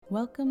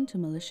Welcome to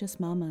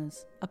Malicious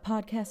Mamas, a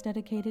podcast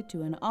dedicated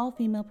to an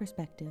all-female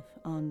perspective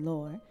on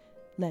lore,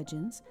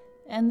 legends,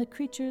 and the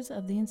creatures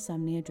of the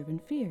insomnia-driven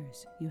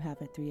fears you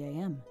have at 3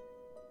 a.m.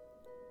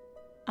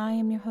 I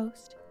am your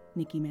host,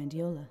 Nikki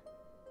Mandiola.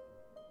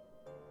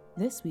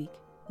 This week,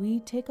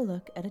 we take a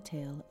look at a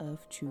tale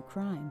of true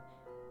crime.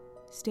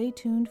 Stay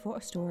tuned for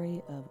a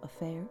story of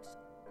affairs,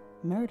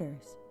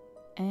 murders,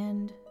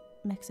 and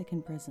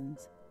Mexican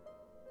prisons.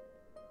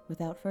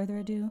 Without further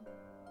ado,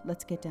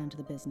 let's get down to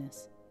the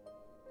business.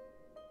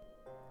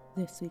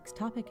 This week's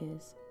topic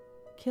is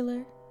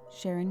Killer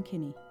Sharon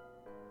Kinney.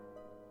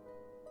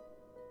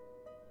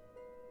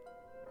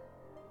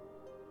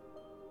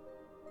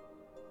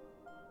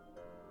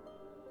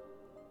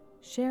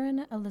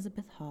 Sharon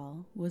Elizabeth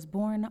Hall was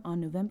born on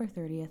November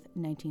 30th,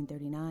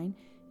 1939,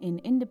 in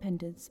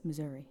Independence,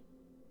 Missouri.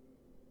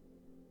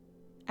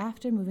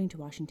 After moving to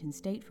Washington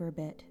State for a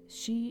bit,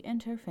 she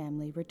and her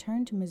family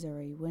returned to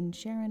Missouri when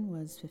Sharon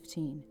was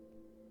 15.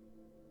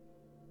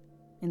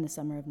 In the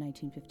summer of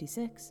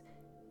 1956,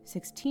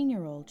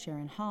 16-year-old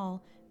Sharon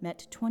Hall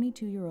met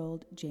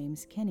 22-year-old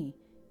James Kinney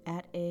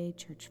at a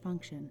church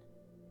function.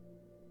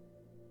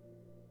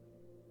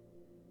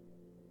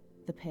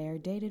 The pair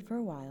dated for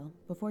a while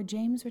before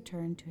James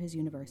returned to his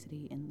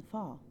university in the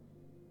fall.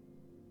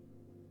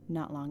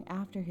 Not long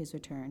after his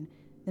return,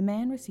 the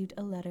man received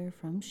a letter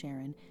from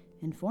Sharon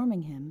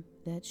informing him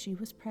that she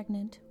was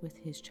pregnant with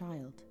his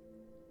child.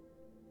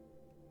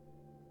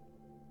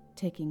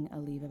 Taking a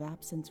leave of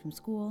absence from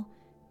school,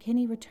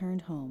 Kinney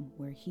returned home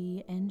where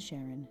he and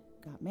Sharon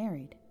got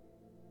married.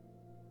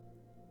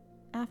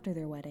 After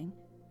their wedding,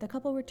 the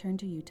couple returned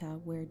to Utah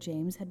where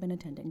James had been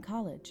attending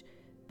college,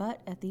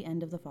 but at the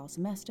end of the fall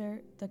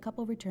semester, the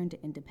couple returned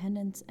to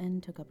Independence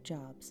and took up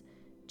jobs,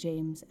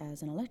 James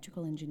as an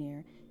electrical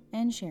engineer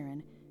and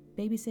Sharon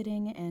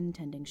babysitting and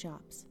tending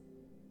shops.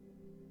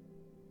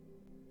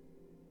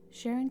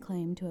 Sharon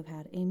claimed to have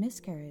had a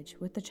miscarriage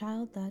with the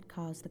child that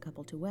caused the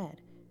couple to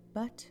wed,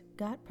 but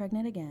got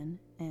pregnant again,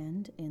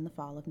 and in the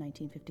fall of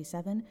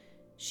 1957,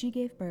 she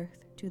gave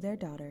birth to their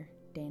daughter,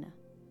 Dana.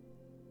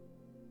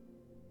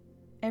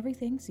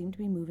 Everything seemed to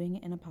be moving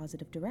in a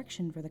positive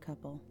direction for the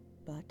couple,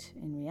 but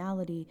in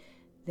reality,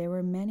 there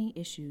were many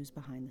issues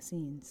behind the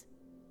scenes.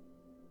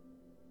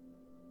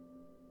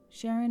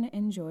 Sharon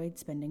enjoyed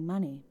spending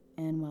money,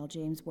 and while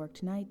James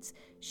worked nights,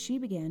 she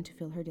began to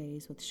fill her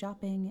days with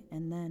shopping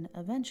and then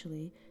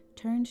eventually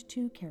turned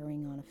to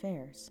carrying on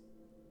affairs.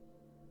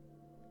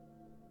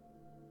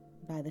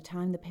 By the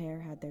time the pair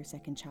had their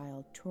second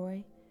child,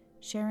 Troy,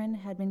 Sharon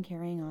had been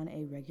carrying on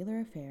a regular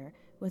affair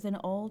with an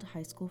old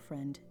high school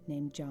friend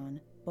named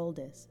John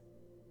Boldes.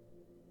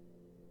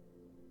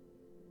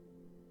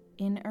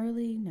 In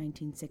early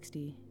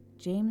 1960,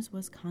 James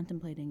was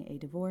contemplating a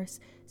divorce,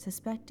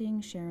 suspecting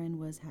Sharon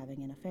was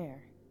having an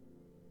affair.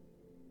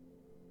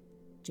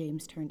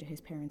 James turned to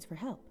his parents for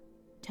help,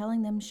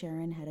 telling them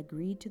Sharon had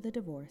agreed to the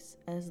divorce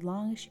as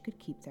long as she could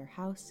keep their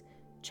house,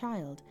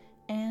 child,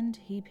 and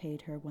he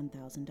paid her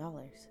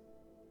 $1,000.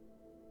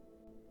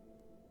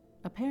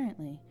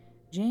 Apparently,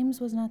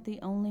 James was not the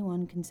only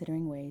one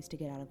considering ways to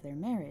get out of their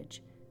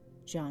marriage.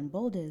 John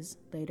Boldes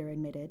later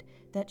admitted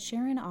that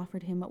Sharon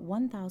offered him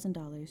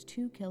 $1,000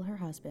 to kill her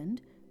husband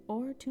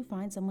or to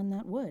find someone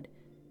that would,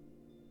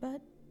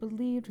 but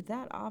believed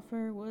that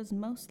offer was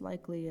most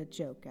likely a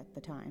joke at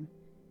the time.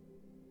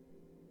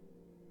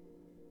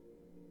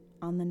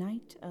 On the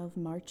night of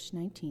March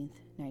 19,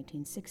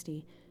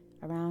 1960,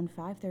 around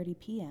 5:30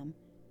 p.m.,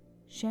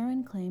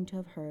 Sharon claimed to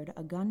have heard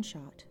a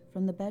gunshot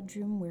from the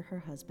bedroom where her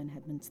husband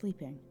had been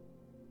sleeping.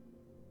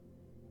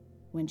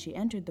 When she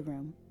entered the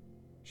room,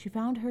 she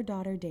found her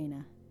daughter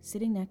Dana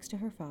sitting next to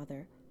her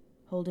father,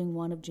 holding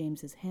one of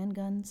James's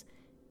handguns,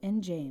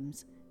 and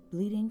James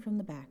bleeding from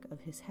the back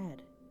of his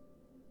head.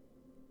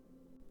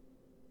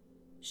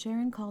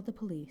 Sharon called the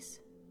police,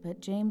 but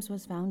James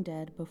was found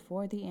dead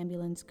before the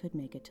ambulance could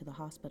make it to the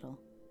hospital.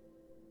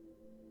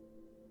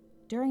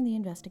 During the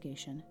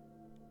investigation,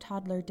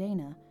 toddler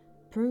Dana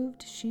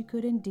proved she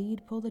could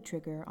indeed pull the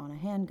trigger on a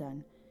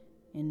handgun.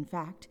 In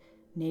fact,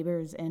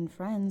 neighbors and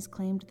friends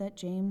claimed that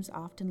James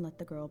often let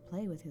the girl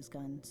play with his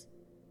guns.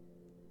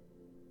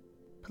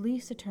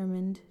 Police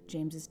determined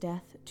James's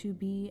death to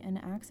be an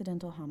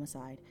accidental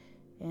homicide,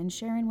 and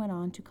Sharon went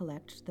on to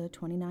collect the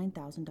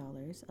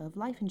 $29,000 of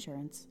life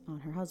insurance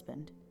on her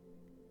husband.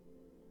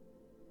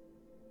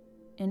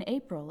 In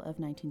April of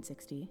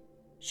 1960,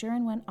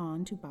 Sharon went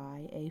on to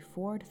buy a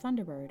Ford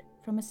Thunderbird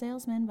from a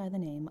salesman by the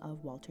name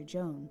of Walter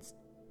Jones.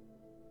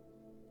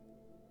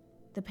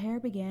 The pair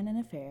began an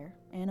affair,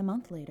 and a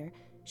month later,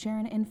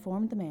 Sharon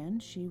informed the man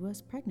she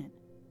was pregnant.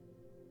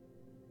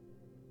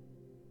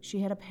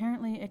 She had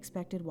apparently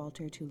expected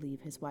Walter to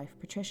leave his wife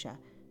Patricia,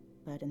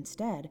 but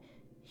instead,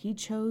 he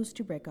chose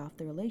to break off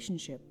the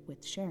relationship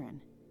with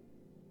Sharon.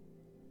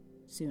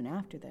 Soon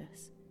after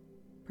this,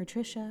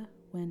 Patricia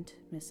went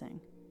missing.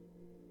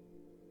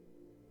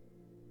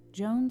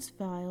 Jones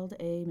filed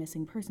a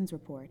missing persons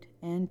report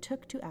and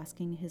took to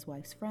asking his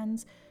wife's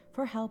friends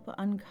for help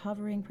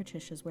uncovering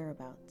Patricia's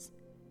whereabouts.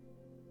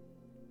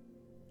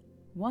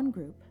 One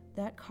group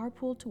that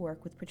carpooled to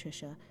work with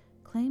Patricia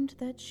claimed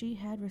that she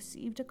had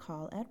received a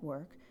call at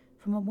work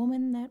from a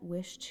woman that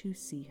wished to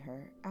see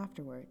her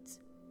afterwards.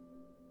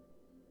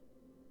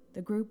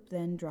 The group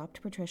then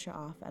dropped Patricia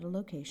off at a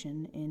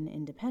location in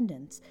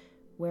Independence,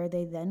 where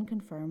they then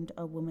confirmed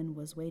a woman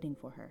was waiting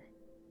for her.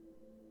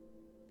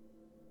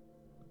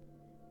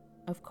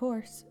 Of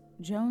course,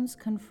 Jones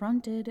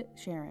confronted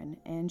Sharon,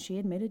 and she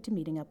admitted to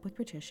meeting up with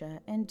Patricia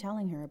and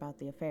telling her about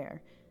the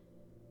affair.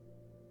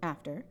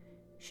 After,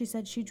 she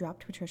said she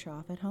dropped Patricia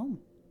off at home.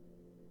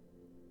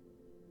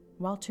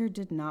 Walter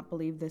did not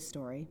believe this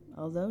story,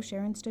 although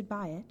Sharon stood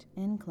by it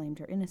and claimed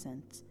her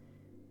innocence.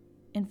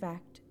 In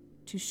fact,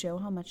 to show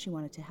how much she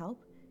wanted to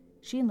help,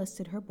 she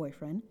enlisted her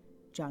boyfriend,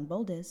 John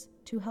Boldes,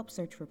 to help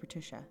search for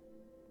Patricia.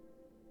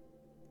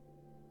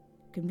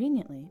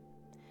 Conveniently,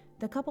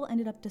 the couple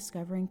ended up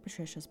discovering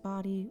Patricia's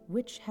body,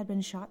 which had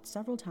been shot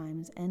several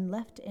times and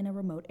left in a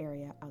remote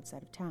area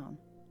outside of town.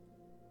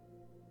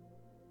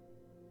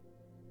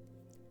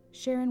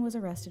 Sharon was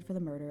arrested for the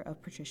murder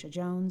of Patricia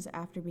Jones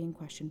after being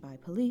questioned by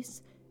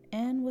police,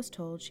 and was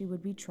told she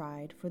would be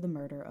tried for the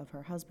murder of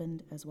her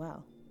husband as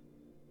well.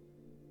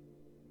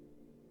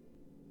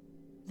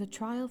 The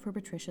trial for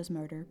Patricia's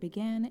murder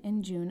began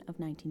in June of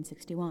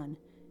 1961,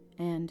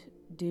 and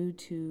due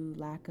to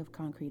lack of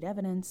concrete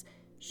evidence,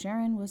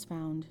 Sharon was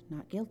found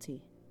not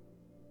guilty.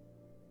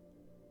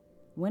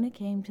 When it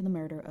came to the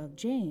murder of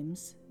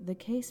James, the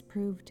case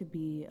proved to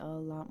be a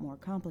lot more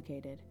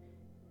complicated.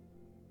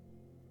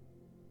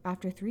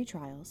 After 3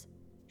 trials,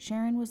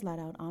 Sharon was let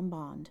out on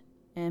bond,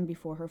 and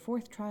before her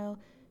 4th trial,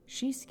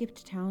 she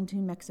skipped town to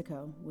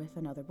Mexico with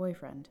another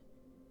boyfriend.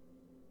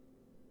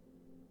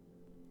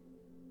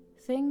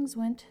 Things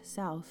went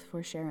south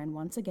for Sharon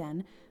once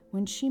again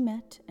when she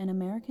met an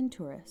American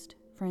tourist,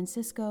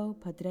 Francisco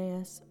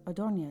Padres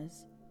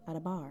Ordonez, at a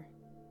bar.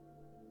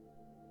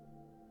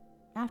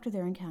 After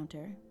their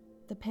encounter,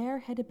 the pair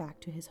headed back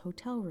to his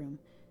hotel room,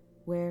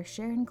 where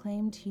Sharon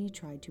claimed he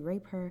tried to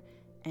rape her,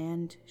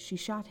 and she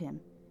shot him,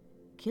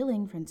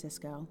 killing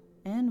Francisco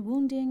and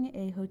wounding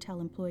a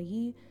hotel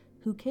employee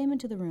who came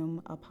into the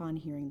room upon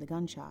hearing the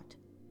gunshot.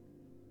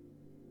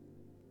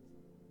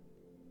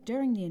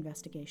 During the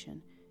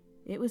investigation,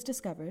 it was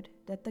discovered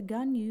that the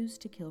gun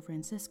used to kill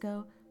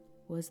Francisco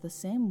was the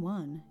same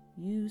one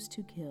used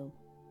to kill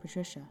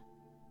Patricia.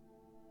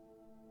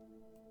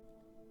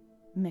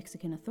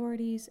 Mexican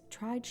authorities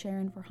tried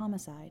Sharon for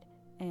homicide,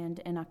 and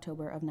in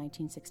October of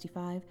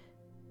 1965,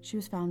 she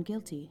was found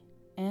guilty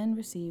and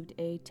received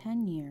a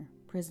 10-year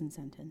prison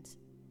sentence.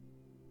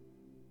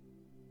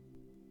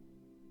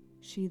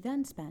 She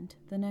then spent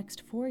the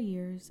next 4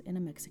 years in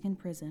a Mexican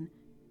prison,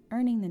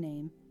 earning the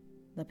name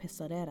La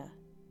Pistolera,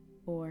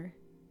 or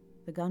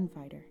the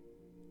Gunfighter.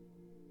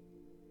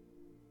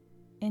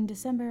 In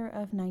December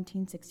of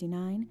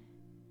 1969,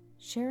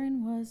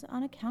 Sharon was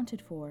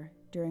unaccounted for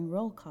during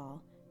roll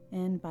call,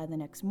 and by the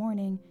next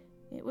morning,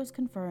 it was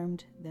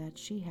confirmed that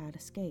she had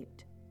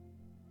escaped.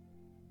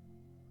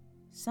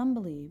 Some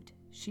believed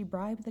she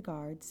bribed the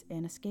guards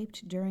and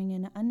escaped during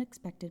an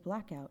unexpected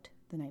blackout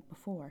the night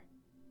before.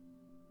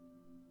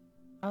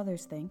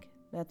 Others think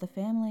that the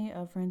family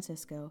of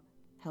Francisco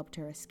helped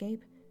her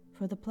escape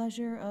for the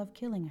pleasure of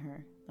killing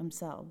her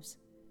themselves.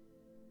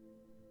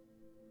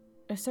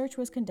 A search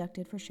was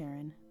conducted for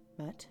Sharon,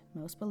 but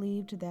most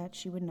believed that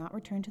she would not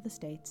return to the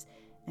States,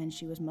 and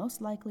she was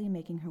most likely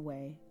making her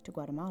way to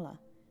Guatemala,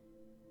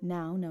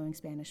 now knowing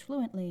Spanish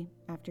fluently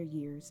after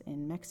years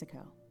in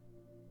Mexico.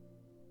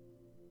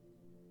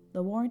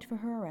 The warrant for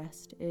her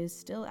arrest is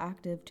still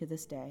active to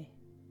this day,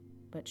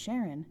 but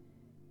Sharon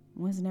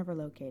was never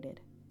located.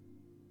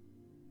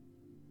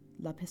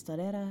 La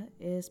Pistolera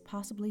is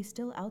possibly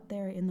still out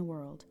there in the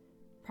world,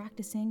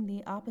 practicing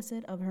the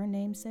opposite of her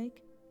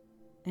namesake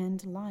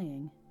and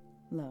lying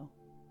low.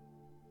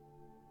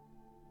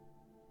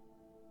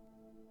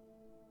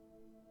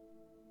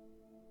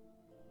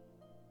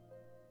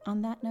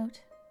 On that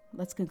note,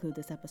 let's conclude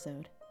this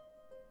episode.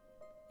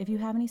 If you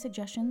have any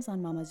suggestions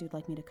on mamas you'd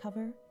like me to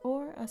cover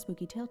or a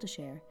spooky tale to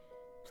share,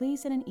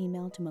 please send an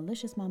email to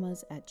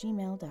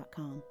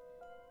maliciousmamas@gmail.com.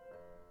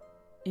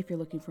 If you're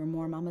looking for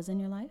more mamas in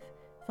your life,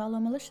 follow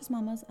Malicious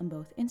Mamas on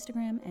both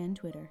Instagram and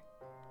Twitter.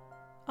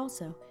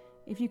 Also,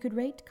 if you could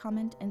rate,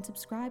 comment, and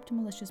subscribe to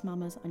Malicious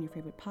Mamas on your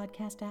favorite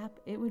podcast app,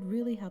 it would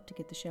really help to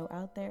get the show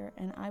out there,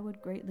 and I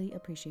would greatly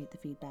appreciate the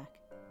feedback.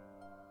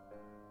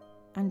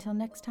 Until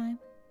next time,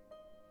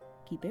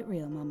 keep it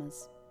real,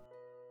 mamas.